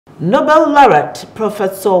Nobel Laureate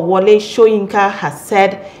Professor Wole Soyinka has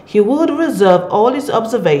said he would reserve all his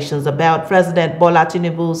observations about President Bola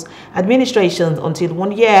Tinubu's administration until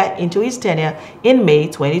 1 year into his tenure in May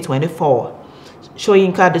 2024.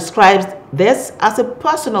 Soyinka describes this as a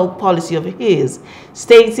personal policy of his,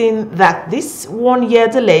 stating that this 1 year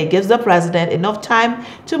delay gives the president enough time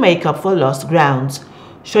to make up for lost grounds.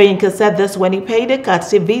 Soyinka said this when he paid a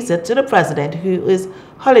courtesy visit to the president, who is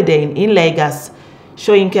holidaying in Lagos.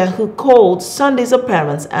 Soyinka, who called Sunday's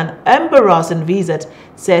appearance an embarrassing visit,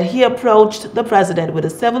 said he approached the president with a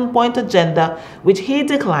 7-point agenda which he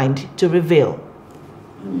declined to reveal.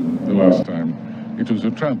 The last time, it was to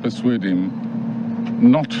try and persuade him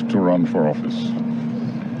not to run for office.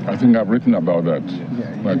 I think I've written about that.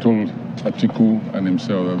 I told Atiku and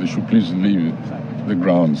himself that they should please leave the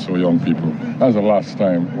grounds for young people. That's the last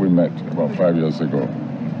time we met, about 5 years ago.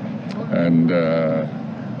 And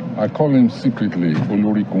I called him secretly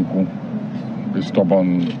Olori Kunkun, a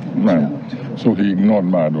stubborn man. So he ignored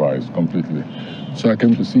my advice completely. So I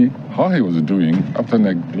came to see how he was doing after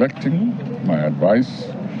neglecting my advice.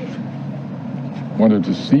 Wanted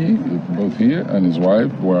to see if both he and his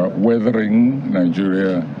wife were weathering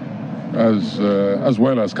Nigeria as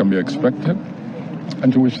well as can be expected,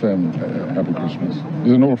 and to wish them a happy Christmas.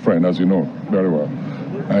 He's an old friend, as you know very well.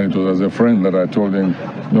 And it was as a friend that I told him,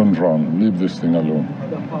 don't run, leave this thing alone.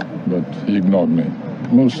 But he ignored me.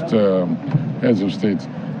 Most heads of state,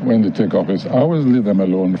 when they take office, I always leave them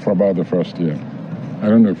alone for about the first year. I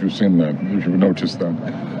don't know if you've seen that, if you've noticed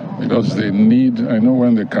that. Because they need, I know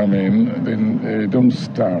when they come in, they don't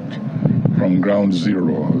start from ground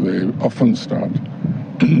zero. They often start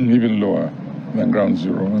even lower than ground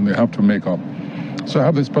zero, and they have to make up. So I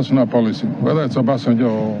have this personal policy, whether it's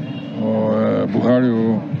Obasanjo or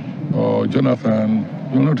Buhari or Jonathan,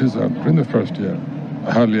 you'll notice that in the first year,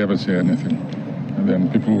 I hardly ever say anything. And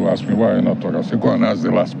then people ask me, why are you not talking? I say, go and ask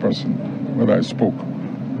the last person whether I spoke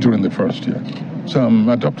during the first year. So I'm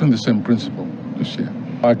adopting the same principle this year.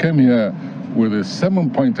 I came here with a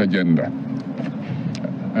 7-point agenda,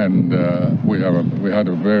 and we had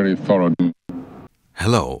a very thorough.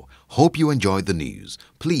 Hello, hope you enjoyed the news.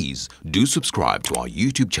 Please do subscribe to our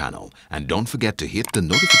YouTube channel and don't forget to hit the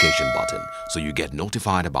notification button so you get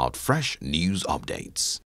notified about fresh news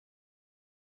updates.